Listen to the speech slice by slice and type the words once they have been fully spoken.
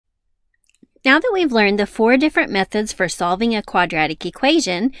Now that we've learned the 4 different methods for solving a quadratic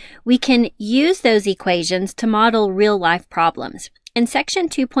equation, we can use those equations to model real-life problems. In section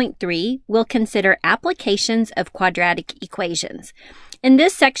 2.3, we'll consider applications of quadratic equations. In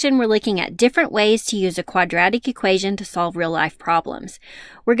this section, we're looking at different ways to use a quadratic equation to solve real-life problems.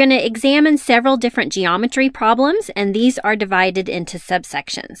 We're going to examine several different geometry problems, and these are divided into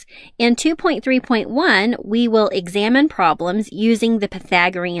subsections. In 2.3.1, we will examine problems using the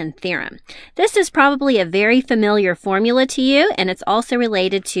Pythagorean Theorem. This is probably a very familiar formula to you, and it's also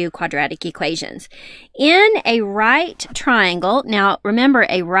related to quadratic equations. In a right triangle, now remember,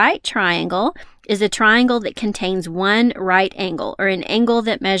 a right triangle is a triangle that contains one right angle, or an angle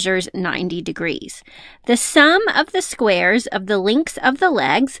that measures 90 degrees. The sum of the squares of the lengths of the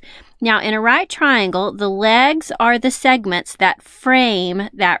legs. Now, in a right triangle, the legs are the segments that frame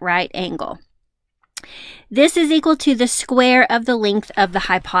that right angle. This is equal to the square of the length of the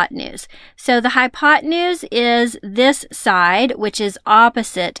hypotenuse. So the hypotenuse is this side, which is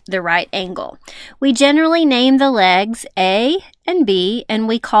opposite the right angle. We generally name the legs A and B, and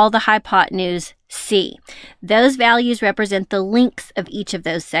we call the hypotenuse C. Those values represent the lengths of each of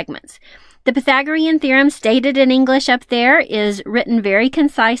those segments. The Pythagorean theorem, stated in English up there, is written very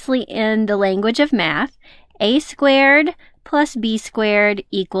concisely in the language of math. A squared plus B squared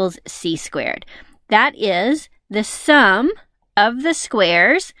equals C squared. That is, the sum of the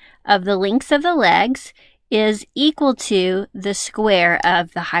squares of the lengths of the legs is equal to the square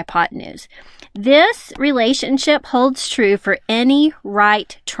of the hypotenuse. This relationship holds true for any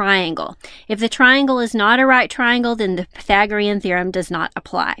right triangle. If the triangle is not a right triangle, then the Pythagorean theorem does not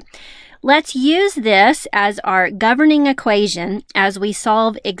apply. Let's use this as our governing equation as we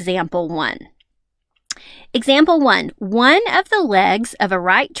solve example 1. Example 1. One of the legs of a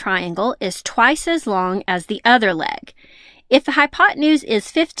right triangle is twice as long as the other leg. If the hypotenuse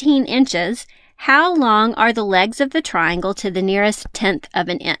is 15 inches, how long are the legs of the triangle to the nearest tenth of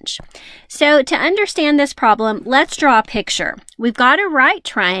an inch? So to understand this problem, let's draw a picture. We've got a right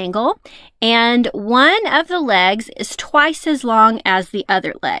triangle, and one of the legs is twice as long as the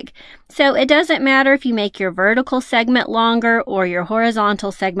other leg. So it doesn't matter if you make your vertical segment longer or your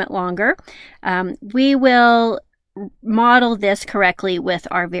horizontal segment longer. We will model this correctly with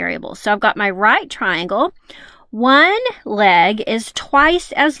our variables. So I've got my right triangle. One leg is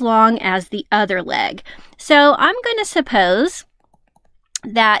twice as long as the other leg. So I'm going to suppose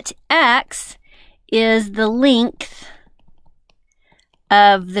that X is the length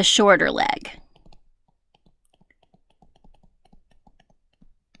of the shorter leg.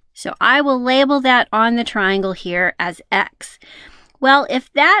 So I will label that on the triangle here as X. Well,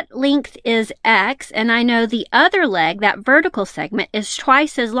 if that length is X, and I know the other leg, that vertical segment, is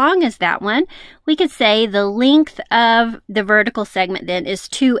twice as long as that one, we could say the length of the vertical segment then is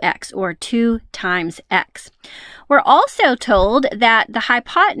 2x, or 2 times x. We're also told that the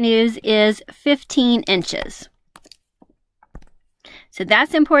hypotenuse is 15 inches. So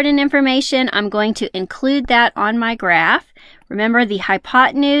that's important information. I'm going to include that on my graph. Remember, the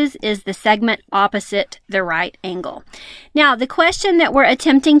hypotenuse is the segment opposite the right angle. Now, the question that we're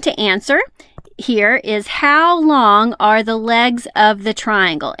attempting to answer here is, how long are the legs of the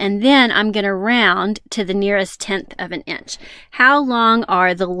triangle? And then I'm going to round to the nearest tenth of an inch. How long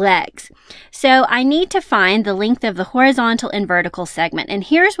are the legs? So I need to find the length of the horizontal and vertical segment. And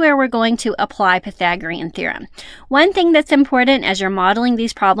here's where we're going to apply Pythagorean theorem. One thing that's important as you're modeling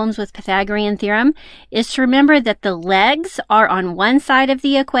these problems with Pythagorean theorem is to remember that the legs are on one side of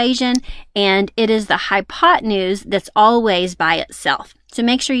the equation, and it is the hypotenuse that's always by itself. So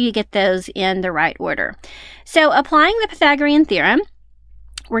make sure you get those in the right order. So applying the Pythagorean theorem,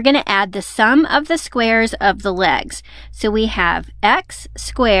 we're going to add the sum of the squares of the legs. So we have x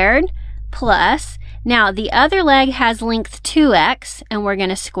squared plus, now the other leg has length 2x, and we're going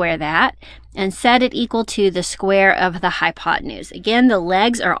to square that and set it equal to the square of the hypotenuse. Again, the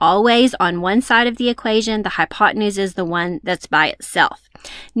legs are always on one side of the equation. The hypotenuse is the one that's by itself.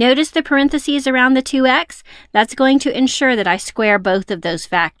 Notice the parentheses around the 2x. That's going to ensure that I square both of those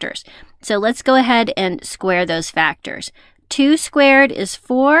factors. So let's go ahead and square those factors. 2 squared is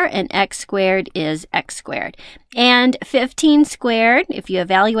 4, and x squared is x squared. And 15 squared, if you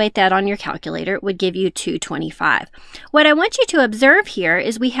evaluate that on your calculator, would give you 225. What I want you to observe here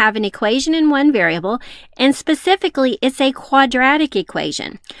is we have an equation in one variable, and specifically, it's a quadratic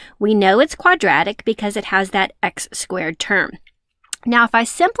equation. We know it's quadratic because it has that x squared term. Now, if I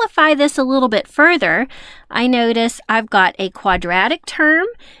simplify this a little bit further, I notice I've got a quadratic term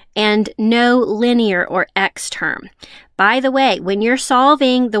and no linear or x term. By the way, when you're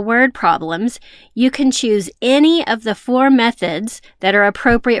solving the word problems, you can choose any of the 4 methods that are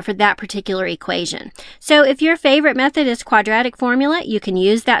appropriate for that particular equation. So if your favorite method is quadratic formula, you can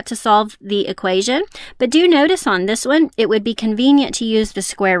use that to solve the equation. But do notice on this one, it would be convenient to use the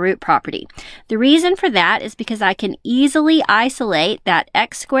square root property. The reason for that is because I can easily isolate that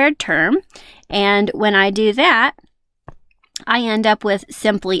x squared term. And when I do that, I end up with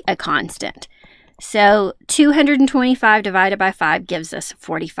simply a constant. So 225 divided by 5 gives us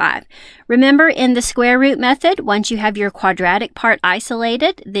 45. Remember, in the square root method, once you have your quadratic part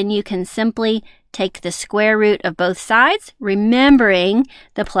isolated, then you can simply take the square root of both sides, remembering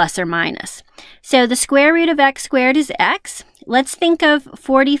the plus or minus. So the square root of x squared is x. Let's think of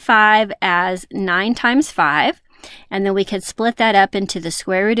 45 as 9 times 5. And then we could split that up into the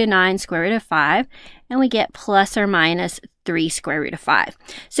square root of 9, square root of 5, and we get plus or minus 3 square root of 5.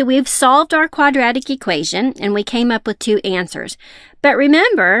 So we've solved our quadratic equation, and we came up with 2 answers. But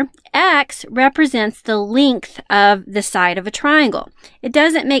remember, x represents the length of the side of a triangle. It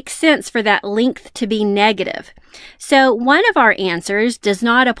doesn't make sense for that length to be negative. So one of our answers does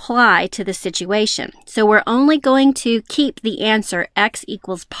not apply to the situation. So we're only going to keep the answer x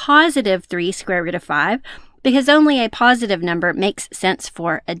equals positive 3 square root of 5, because only a positive number makes sense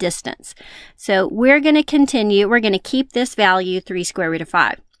for a distance. So we're going to continue. We're going to keep this value 3 square root of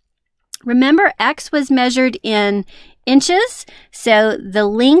 5. Remember, x was measured in inches, so the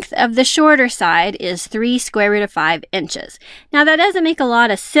length of the shorter side is 3 square root of 5 inches. Now, that doesn't make a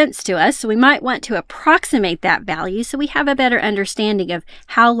lot of sense to us, so we might want to approximate that value so we have a better understanding of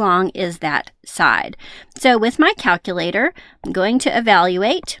how long is that side. So with my calculator, I'm going to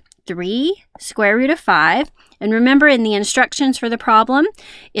evaluate 3 square root of 5. And remember, in the instructions for the problem,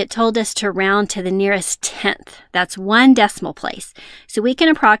 it told us to round to the nearest tenth. That's 1 decimal place. So we can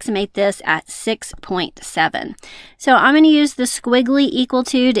approximate this at 6.7. So I'm going to use the squiggly equal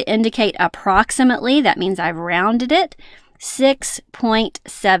to indicate approximately. That means I've rounded it.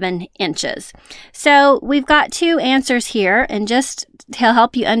 6.7 inches. So we've got 2 answers here, and just to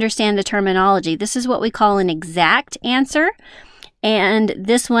help you understand the terminology, this is what we call an exact answer. And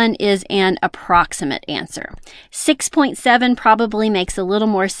this one is an approximate answer. 6.7 probably makes a little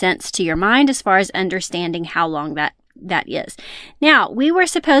more sense to your mind as far as understanding how long that is. Now, we were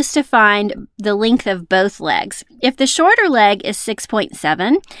supposed to find the length of both legs. If the shorter leg is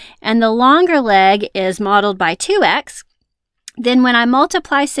 6.7 and the longer leg is modeled by 2x, then when I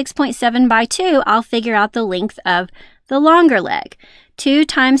multiply 6.7 by 2, I'll figure out the length of the longer leg. 2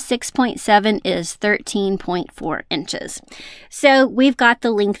 times 6.7 is 13.4 inches. So we've got the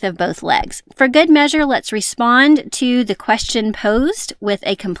length of both legs. For good measure, let's respond to the question posed with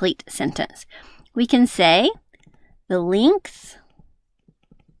a complete sentence. We can say the length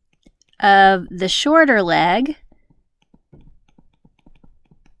of the shorter leg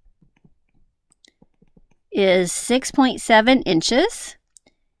is 6.7 inches,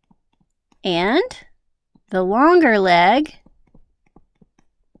 and the longer leg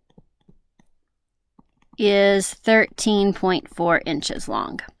is 13.4 inches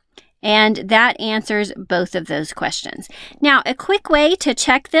long. And that answers both of those questions. Now, a quick way to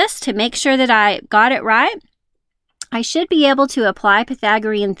check this to make sure that I got it right, I should be able to apply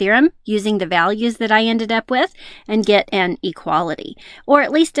Pythagorean Theorem using the values that I ended up with and get an equality, or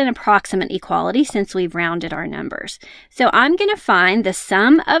at least an approximate equality since we've rounded our numbers. So I'm going to find the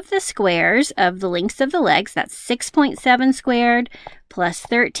sum of the squares of the lengths of the legs. That's 6.7 squared plus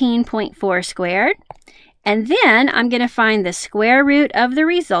 13.4 squared. And then I'm going to find the square root of the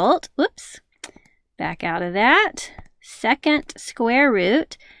result. Whoops, back out of that. Second square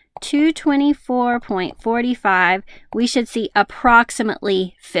root, 224.45, we should see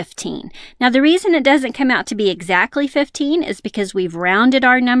approximately 15. Now, the reason it doesn't come out to be exactly 15 is because we've rounded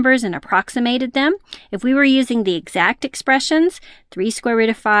our numbers and approximated them. If we were using the exact expressions, 3 square root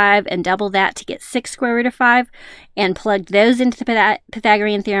of 5 and double that to get 6 square root of 5, and plugged those into the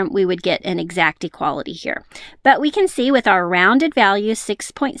Pythagorean theorem, we would get an exact equality here. But we can see with our rounded values,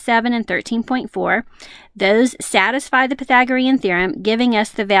 6.7 and 13.4, those satisfy the Pythagorean theorem, giving us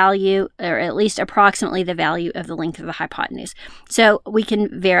the value, or at least approximately the value of the length of the hypotenuse. So we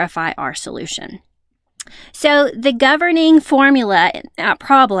can verify our solution. So the governing formula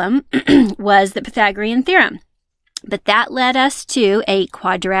problem was the Pythagorean theorem. But that led us to a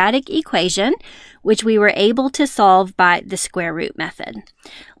quadratic equation, which we were able to solve by the square root method.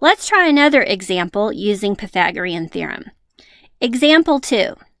 Let's try another example using Pythagorean theorem. Example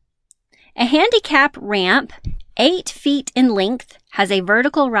 2. A handicap ramp 8 feet in length has a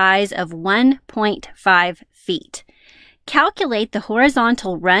vertical rise of 1.5 feet. calculate the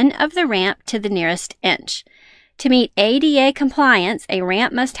horizontal run of the ramp to the nearest inch. To meet ADA compliance, a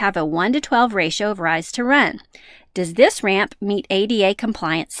ramp must have a 1 to 12 ratio of rise to run. Does this ramp meet ADA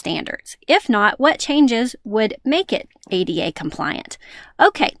compliance standards? If not, what changes would make it ADA compliant?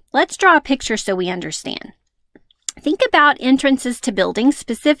 Okay, let's draw a picture so we understand. Think about entrances to buildings,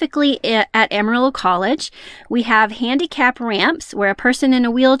 specifically at Amarillo College. We have handicap ramps where a person in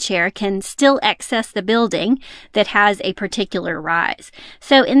a wheelchair can still access the building that has a particular rise.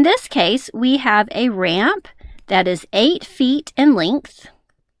 So in this case, we have a ramp that is 8 feet in length.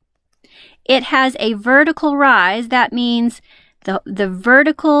 It has a vertical rise. That means the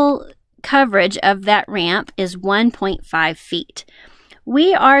vertical coverage of that ramp is 1.5 feet.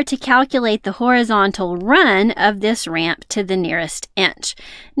 We are to calculate the horizontal run of this ramp to the nearest inch.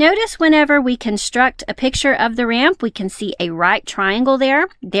 Notice whenever we construct a picture of the ramp, we can see a right triangle there.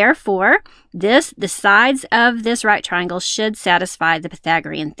 Therefore, the sides of this right triangle should satisfy the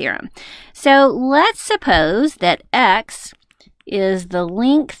Pythagorean theorem. So let's suppose that x is the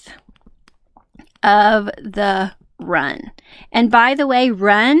length of the run. And by the way,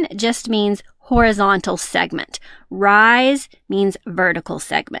 run just means horizontal segment. Rise means vertical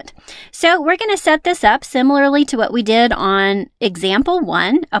segment. So we're going to set this up similarly to what we did on example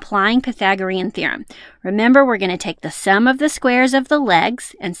 1, applying Pythagorean theorem. Remember, we're going to take the sum of the squares of the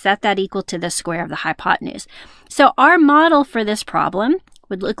legs and set that equal to the square of the hypotenuse. So our model for this problem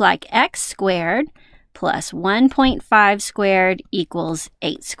would look like x squared plus 1.5 squared equals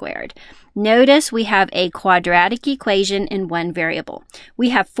 8 squared. Notice we have a quadratic equation in one variable. We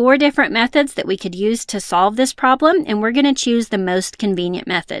have 4 different methods that we could use to solve this problem, and we're going to choose the most convenient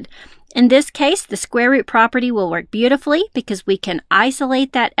method. In this case, the square root property will work beautifully because we can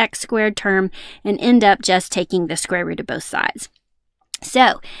isolate that x squared term and end up just taking the square root of both sides.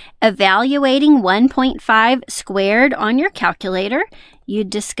 So, evaluating 1.5 squared on your calculator, you'd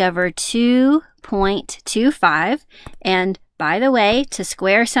discover 2.25, and by the way, to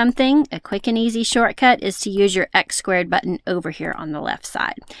square something, a quick and easy shortcut is to use your x squared button over here on the left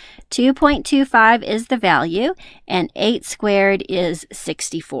side. 2.25 is the value, and 8 squared is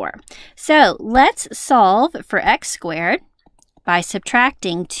 64. So let's solve for x squared by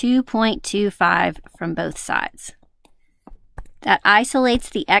subtracting 2.25 from both sides. That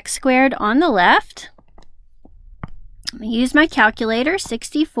isolates the x squared on the left. I'm going to use my calculator.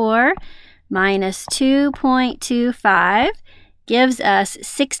 64 minus 2.25 gives us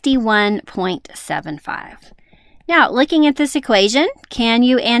 61.75. Now, looking at this equation, can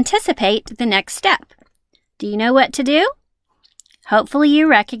you anticipate the next step? Do you know what to do? Hopefully you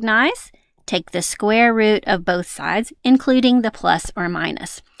recognize. Take the square root of both sides, including the plus or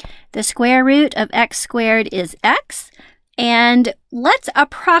minus. The square root of x squared is x, and let's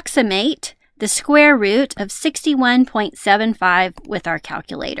approximate the square root of 61.75 with our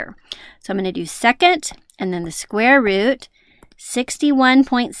calculator. So I'm going to do second and then the square root,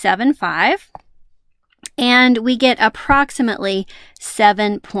 61.75, and we get approximately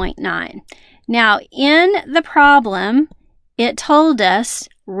 7.9. Now, in the problem, it told us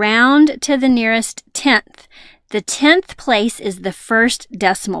round to the nearest tenth. The 10th place is the first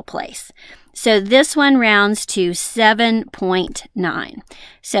decimal place. So this one rounds to 7.9.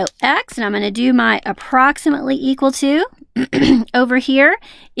 So x, and I'm going to do my approximately equal to, over here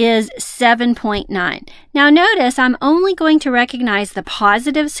is 7.9. Now notice I'm only going to recognize the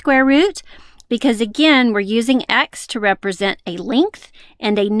positive square root because again, we're using x to represent a length,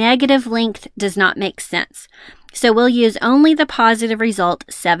 and a negative length does not make sense. So we'll use only the positive result,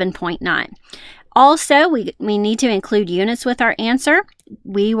 7.9. Also, we need to include units with our answer.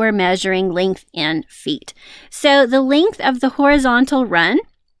 We were measuring length in feet. So the length of the horizontal run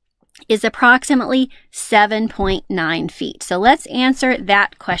is approximately 7.9 feet. So let's answer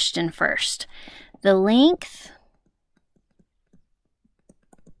that question first. The length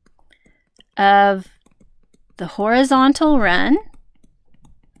of the horizontal run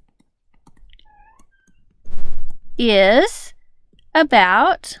is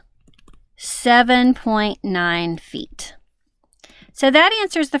about 7.9 feet. So that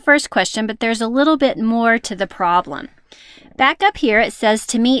answers the first question, but there's a little bit more to the problem. Back up here, it says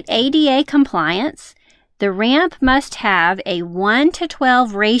to meet ADA compliance, the ramp must have a 1 to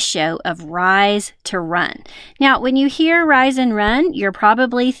 12 ratio of rise to run. Now, when you hear rise and run, you're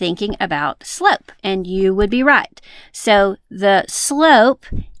probably thinking about slope, and you would be right. So the slope,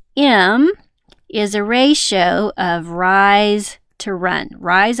 m, is a ratio of rise to run.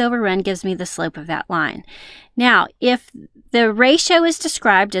 Rise over run gives me the slope of that line. Now, if the ratio is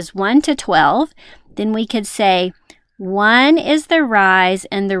described as 1 to 12, then we could say 1 is the rise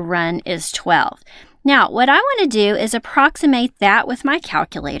and the run is 12. Now, what I want to do is approximate that with my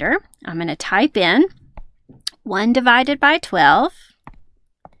calculator. I'm going to type in 1 divided by 12,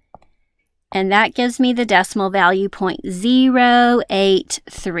 and that gives me the decimal value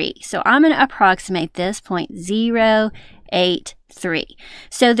 0.083. So I'm going to approximate this 0.083.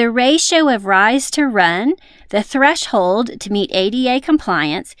 So the ratio of rise to run, the threshold to meet ADA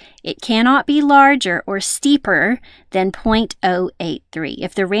compliance, it cannot be larger or steeper than 0.083.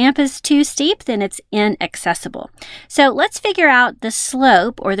 If the ramp is too steep, then it's inaccessible. So let's figure out the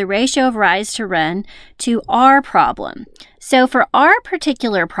slope or the ratio of rise to run to our problem. So for our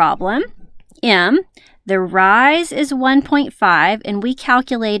particular problem, M, the rise is 1.5, and we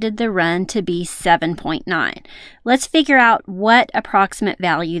calculated the run to be 7.9. Let's figure out what approximate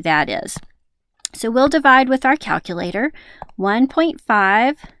value that is. So we'll divide with our calculator,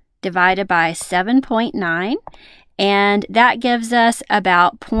 1.5 divided by 7.9, and that gives us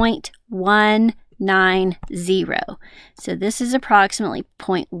about 0.190. So this is approximately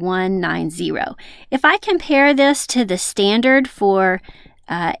 0.190. If I compare this to the standard for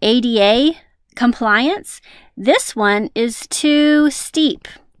ADA compliance, this one is too steep,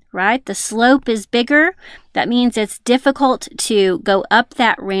 right? The slope is bigger. That means it's difficult to go up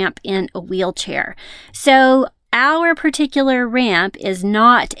that ramp in a wheelchair. So our particular ramp is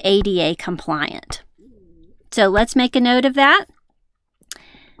not ADA compliant. So let's make a note of that.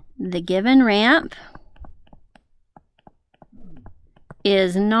 The given ramp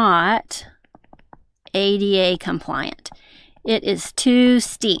is not ADA compliant. It is too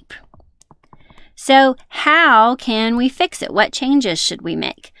steep. So how can we fix it? What changes should we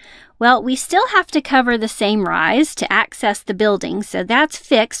make? Well, we still have to cover the same rise to access the building, so that's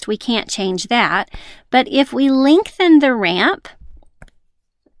fixed. We can't change that. But if we lengthen the ramp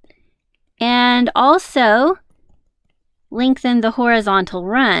and also lengthen the horizontal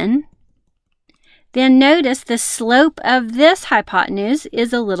run, then notice the slope of this hypotenuse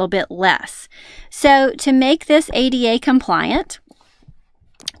is a little bit less. So to make this ADA compliant,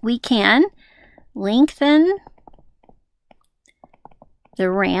 we can lengthen the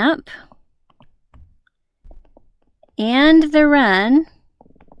ramp and the run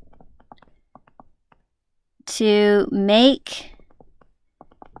to make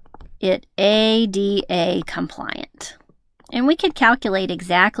it ADA compliant. And we could calculate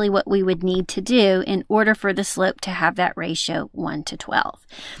exactly what we would need to do in order for the slope to have that ratio 1 to 12.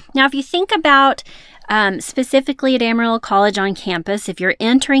 Now, if you think about specifically at Amarillo College on campus, if you're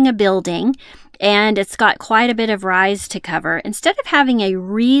entering a building and it's got quite a bit of rise to cover, instead of having a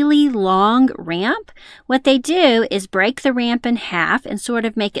really long ramp, what they do is break the ramp in half and sort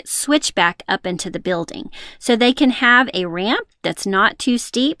of make it switch back up into the building. So they can have a ramp that's not too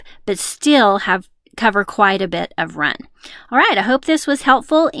steep, but still cover quite a bit of run. All right, I hope this was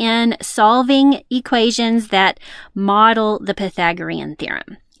helpful in solving equations that model the Pythagorean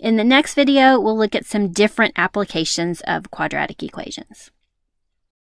theorem. In the next video, we'll look at some different applications of quadratic equations.